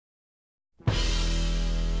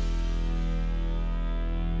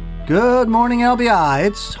Good morning, LBI.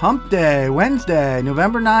 It's Hump Day, Wednesday,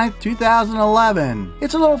 November 9th, 2011.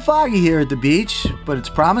 It's a little foggy here at the beach, but it's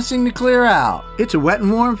promising to clear out. It's a wet and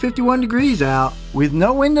warm 51 degrees out, with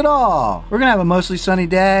no wind at all. We're gonna have a mostly sunny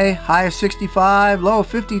day, high of 65, low of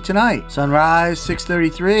 50 tonight. Sunrise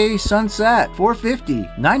 6:33, sunset 4:50.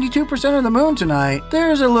 92% of the moon tonight.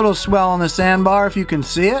 There's a little swell on the sandbar if you can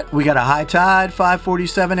see it. We got a high tide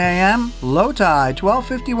 5:47 a.m., low tide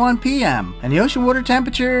 12:51 p.m., and the ocean water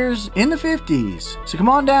temperatures in the 50s. So come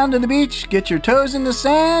on down to the beach, get your toes in the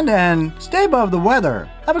sand, and stay above the weather.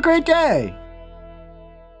 Have a great day.